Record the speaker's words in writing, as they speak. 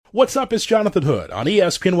What's up? It's Jonathan Hood on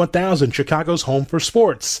ESPN 1000, Chicago's home for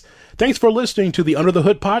sports. Thanks for listening to the Under the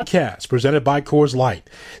Hood podcast presented by Coors Light.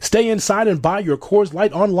 Stay inside and buy your Coors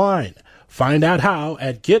Light online. Find out how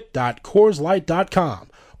at get.coorslight.com.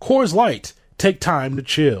 Coors Light, take time to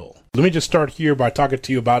chill. Let me just start here by talking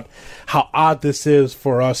to you about how odd this is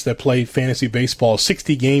for us that play fantasy baseball.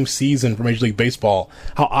 60-game season for Major League Baseball.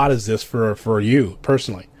 How odd is this for you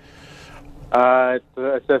personally?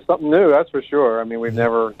 It's something new, that's for sure. I mean, we've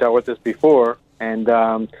never dealt with this before. And,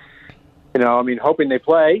 hoping they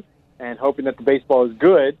play and hoping that the baseball is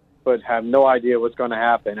good, but have no idea what's going to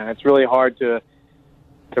happen. And it's really hard to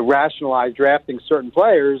rationalize drafting certain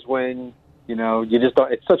players when, you just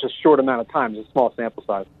don't. It's such a short amount of time. It's a small sample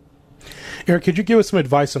size. Eric, could you give us some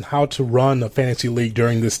advice on how to run a fantasy league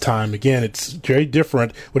during this time? Again, it's very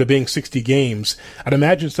different with it being 60 games. I'd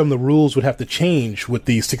imagine some of the rules would have to change with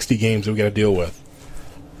these 60 games that we got to deal with.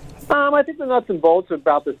 I think the nuts and bolts are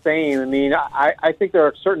about the same. I mean, I think there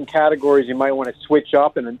are certain categories you might want to switch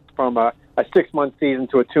up from a 6-month season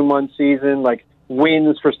to a 2-month season, like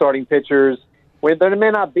wins for starting pitchers. There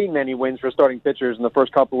may not be many wins for starting pitchers in the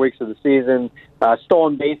first couple of weeks of the season.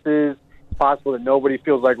 Stolen bases. Possible that nobody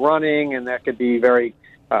feels like running, and that could be very,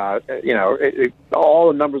 all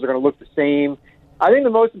the numbers are going to look the same. I think the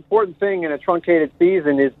most important thing in a truncated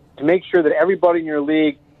season is to make sure that everybody in your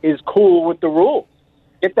league is cool with the rules.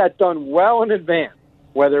 Get that done well in advance,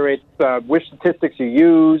 whether it's which statistics you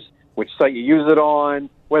use, which site you use it on,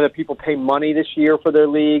 whether people pay money this year for their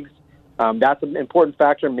leagues. That's an important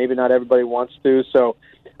factor. Maybe not everybody wants to. So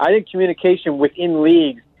I think communication within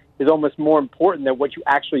leagues is almost more important than what you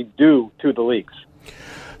actually do to the leagues.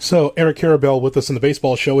 So Eric Karabell with us in the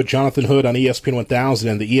baseball show with Jonathan Hood on ESPN 1000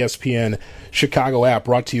 and the ESPN Chicago app,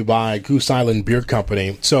 brought to you by Goose Island Beer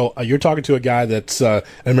Company. So you're talking to a guy that's an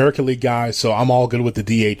American League guy, so I'm all good with the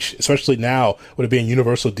DH, especially now with it being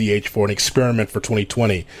universal DH for an experiment for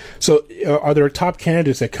 2020. So are there top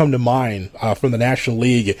candidates that come to mind from the National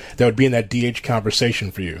League that would be in that DH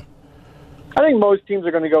conversation for you? I think most teams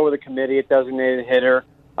are going to go with a committee, a designated hitter.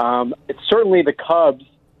 It's certainly the Cubs.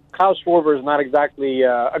 Kyle Schwarber is not exactly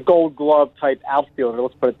a Gold Glove type outfielder,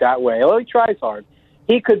 let's put it that way. Although he tries hard.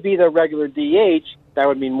 He could be the regular DH. That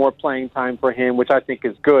would mean more playing time for him, which I think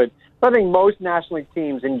is good. But I think most National League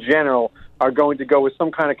teams in general are going to go with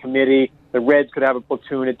some kind of committee. The Reds could have a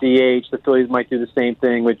platoon at DH. The Phillies might do the same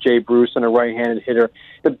thing with Jay Bruce and a right-handed hitter.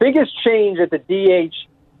 The biggest change that the DH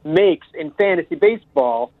makes in fantasy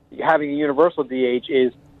baseball, having a universal DH,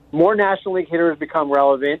 is more National League hitters become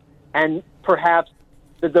relevant, and perhaps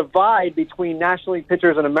the divide between National League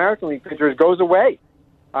pitchers and American League pitchers goes away.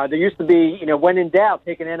 There used to be, when in doubt,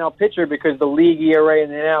 take an NL pitcher because the league ERA in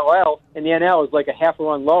the NL is like a half a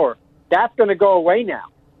run lower. That's going to go away now.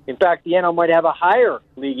 In fact, the NL might have a higher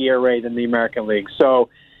league ERA than the American League. So,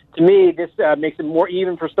 to me, this makes it more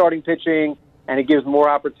even for starting pitching, and it gives more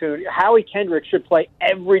opportunity. Howie Kendrick should play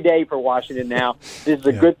every day for Washington now. This is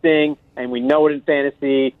a good thing, and we know it in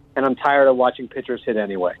fantasy, and I'm tired of watching pitchers hit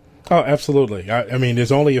anyway. Oh, absolutely. I mean,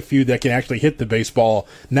 there's only a few that can actually hit the baseball.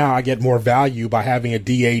 Now I get more value by having a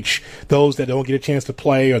DH. Those that don't get a chance to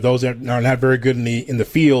play, or those that are not very good in the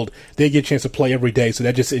field, they get a chance to play every day. So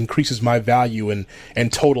that just increases my value and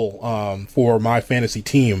total for my fantasy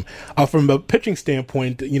team. From a pitching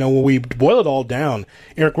standpoint, when we boil it all down,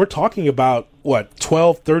 Eric, we're talking about,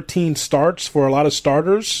 12, 13 starts for a lot of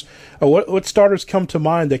starters? What starters come to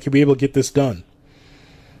mind that could be able to get this done?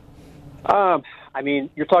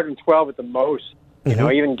 You're talking 12 at the most.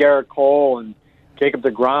 Even Garrett Cole and Jacob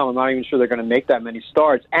deGrom, I'm not even sure they're going to make that many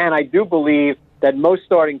starts. And I do believe that most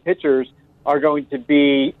starting pitchers are going to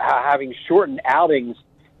be having shortened outings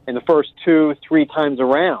in the first 2-3 times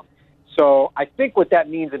around. So I think what that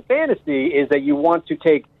means in fantasy is that you want to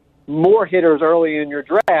take more hitters early in your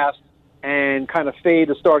draft and kind of fade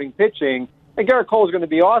the starting pitching. And Garrett Cole is going to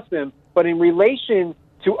be awesome, but in relation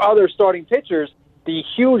to other starting pitchers, the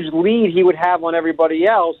huge lead he would have on everybody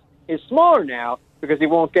else is smaller now because he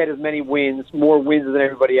won't get as many wins, more wins than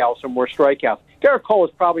everybody else, or more strikeouts. Garrett Cole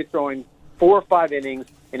is probably throwing 4 or 5 innings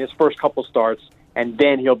in his first couple starts, and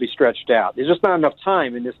then he'll be stretched out. There's just not enough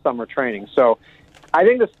time in this summer training. So I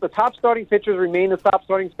think the top starting pitchers remain the top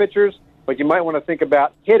starting pitchers, but you might want to think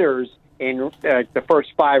about hitters in the first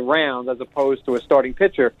 5 rounds as opposed to a starting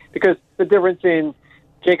pitcher, because the difference in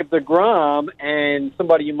Jacob deGrom and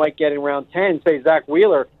somebody you might get in round 10, say Zach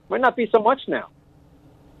Wheeler, might not be so much now.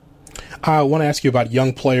 I want to ask you about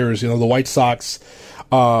young players. The White Sox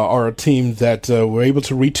are a team that were able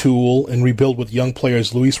to retool and rebuild with young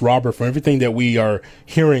players. Luis Robert, from everything that we are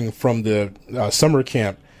hearing from the summer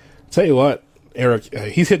camp, tell you what, Eric,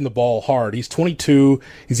 he's hitting the ball hard. He's 22.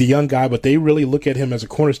 He's a young guy, but they really look at him as a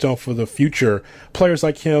cornerstone for the future. Players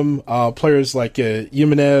like him, players like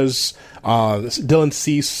Jimenez, Dylan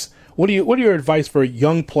Cease. What are your advice for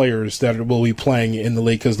young players that will be playing in the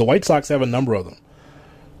league? Because the White Sox have a number of them.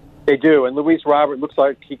 They do, and Luis Robert looks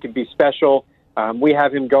like he could be special. We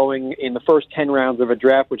have him going in the first 10 rounds of a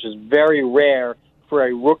draft, which is very rare for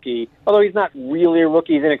a rookie. Although he's not really a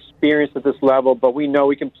rookie, he's inexperienced at this level, but we know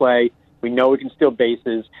he can play. We know he can steal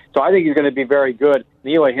bases. So I think he's going to be very good.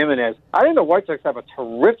 Eloy Jimenez. I think the White Sox have a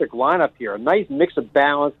terrific lineup here, a nice mix of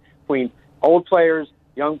balance between old players,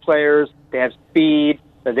 young players. They have speed.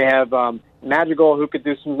 They have Madrigal, who could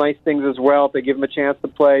do some nice things as well if they give him a chance to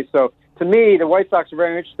play. So to me, the White Sox are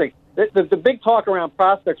very interesting. The big talk around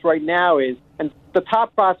prospects right now is, and the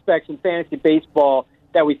top prospects in fantasy baseball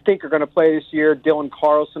that we think are going to play this year, Dylan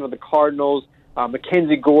Carlson of the Cardinals,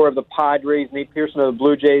 Mackenzie Gore of the Padres, Nate Pearson of the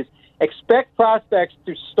Blue Jays. Expect prospects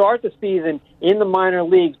to start the season in the minor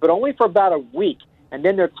leagues, but only for about a week, and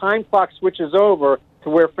then their time clock switches over to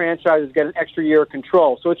where franchises get an extra year of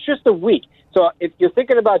control. So it's just a week. So if you're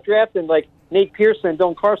thinking about drafting like Nate Pearson and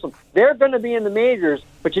Dylan Carlson, they're going to be in the majors,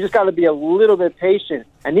 but you just got to be a little bit patient.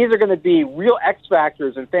 And these are going to be real X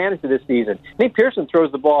factors in fantasy this season. Nate Pearson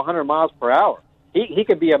throws the ball 100 miles per hour. He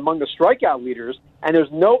could be among the strikeout leaders, and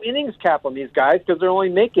there's no innings cap on these guys because they're only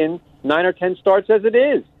making 9 or 10 starts as it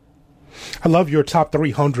is. I love your top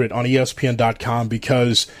 300 on ESPN.com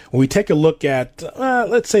because when we take a look at,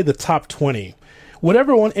 let's say, the top 20,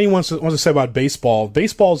 whatever anyone wants to say about baseball,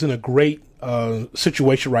 baseball's in a great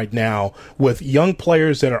situation right now with young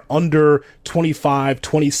players that are under 25,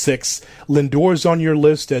 26. Lindor's on your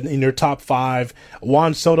list and in your top 5.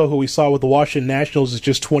 Juan Soto, who we saw with the Washington Nationals, is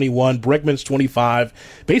just 21. Bregman's 25.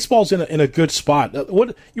 Baseball's in a good spot.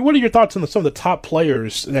 What are your thoughts on some of the top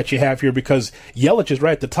players that you have here? Because Yelich is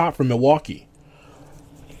right at the top from Milwaukee.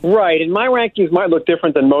 Right, and my rankings might look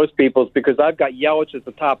different than most people's because I've got Yelich as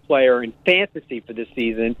the top player in fantasy for this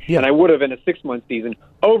season, and I would have in a 6-month season,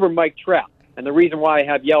 over Mike Trout. And the reason why I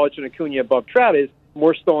have Yelich and Acuna above Trout is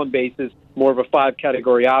more stolen bases, more of a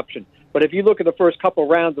 5-category option. But if you look at the first couple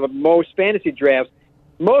rounds of most fantasy drafts,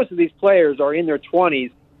 most of these players are in their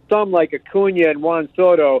 20s. Some, like Acuna and Juan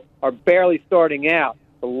Soto, are barely starting out.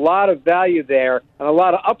 A lot of value there and a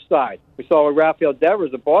lot of upside. We saw with Rafael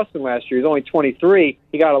Devers of Boston last year. He's only 23.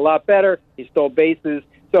 He got a lot better. He stole bases.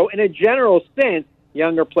 So in a general sense,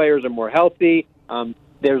 younger players are more healthy.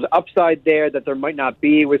 There's upside there that there might not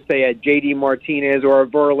be with, say, a J.D. Martinez or a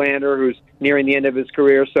Verlander who's nearing the end of his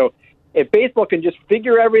career. So if baseball can just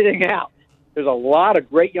figure everything out, there's a lot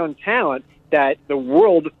of great young talent that the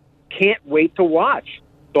world can't wait to watch.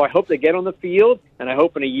 So I hope they get on the field, and I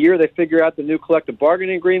hope in a year they figure out the new collective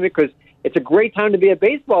bargaining agreement because it's a great time to be a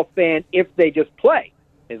baseball fan if they just play.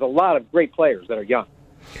 There's a lot of great players that are young.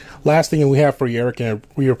 Last thing we have for you, Eric, and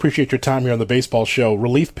we appreciate your time here on the baseball show.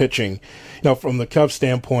 Relief pitching, from the Cubs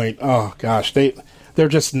standpoint, oh gosh, they're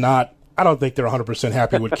just not. I don't think they're 100%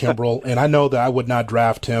 happy with Kimbrel, and I know that I would not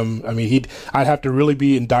draft him. I mean, I'd have to really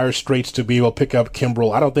be in dire straits to be able to pick up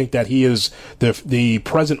Kimbrel. I don't think that he is the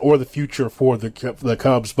present or the future for the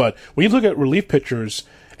Cubs. But when you look at relief pitchers,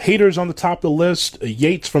 Hader's on the top of the list,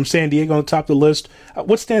 Yates from San Diego on the top of the list.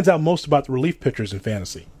 What stands out most about the relief pitchers in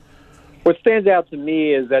fantasy? What stands out to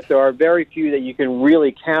me is that there are very few that you can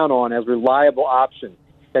really count on as reliable options.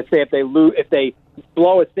 That say if they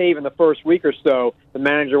blow a save in the first week or so, the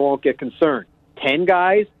manager won't get concerned. 10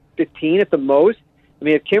 guys, 15 at the most. I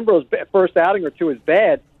mean, if Kimbrel's first outing or two is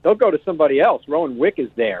bad, they'll go to somebody else. Rowan Wick is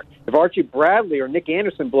there. If Archie Bradley or Nick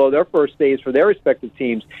Anderson blow their first saves for their respective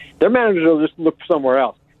teams, their managers will just look somewhere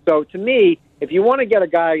else. So to me, if you want to get a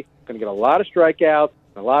guy who's going to get a lot of strikeouts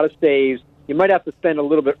and a lot of saves, you might have to spend a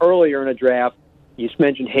little bit earlier in a draft. You just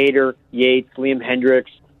mentioned Hader, Yates, Liam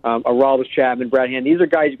Hendricks, Aroldis Chapman, Brad Hand. These are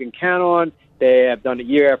guys you can count on. They have done it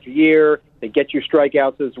year after year. They get you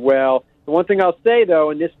strikeouts as well. The one thing I'll say,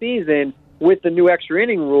 though, in this season, with the new extra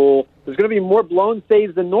inning rule, there's going to be more blown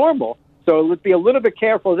saves than normal. So let's be a little bit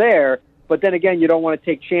careful there. But then again, you don't want to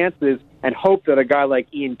take chances and hope that a guy like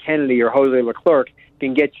Ian Kennedy or Jose Leclerc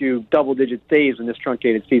can get you double-digit saves in this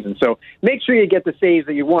truncated season. So make sure you get the saves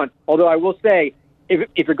that you want. Although I will say,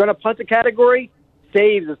 if you're going to punt a category,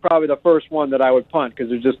 saves is probably the first one that I would punt because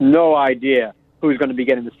there's just no idea who's going to be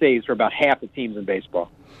getting the saves for about half the teams in baseball.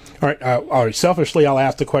 All right. Selfishly, I'll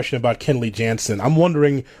ask the question about Kenley Jansen. I'm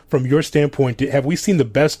wondering, from your standpoint, have we seen the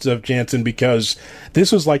best of Jansen? Because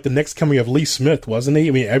this was like the next coming of Lee Smith, wasn't he?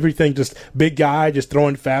 I mean, everything just big guy, just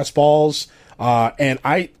throwing fastballs. And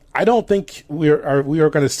I don't think we are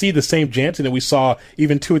going to see the same Jansen that we saw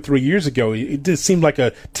even 2 or 3 years ago. It just seemed like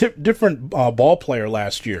a different ball player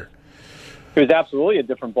last year. He was absolutely a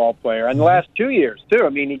different ball player. And the last 2 years, too. I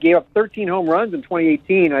mean, he gave up 13 home runs in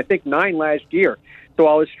 2018, and I think 9 last year. So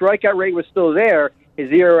while his strikeout rate was still there,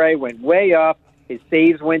 his ERA went way up, his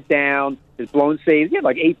saves went down, his blown saves. He had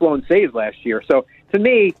like 8 blown saves last year. So to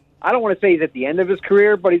me, I don't want to say he's at the end of his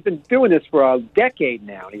career, but he's been doing this for a decade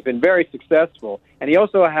now, and he's been very successful. And he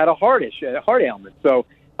also had a heart ailment. So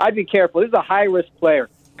I'd be careful. This is a high-risk player.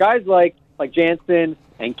 Guys like Jansen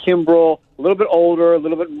and Kimbrel, a little bit older, a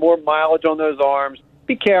little bit more mileage on those arms.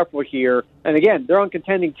 Be careful here. And again, they're on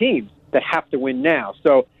contending teams that have to win now.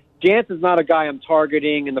 So Jansen's not a guy I'm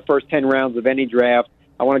targeting in the first 10 rounds of any draft.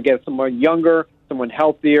 I want to get someone younger, someone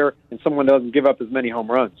healthier, and someone that doesn't give up as many home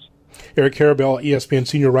runs. Eric Karabell, ESPN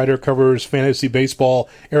senior writer, covers fantasy baseball.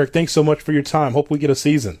 Eric, thanks so much for your time. Hope we get a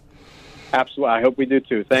season. Absolutely. I hope we do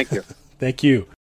too. Thank you. Thank you.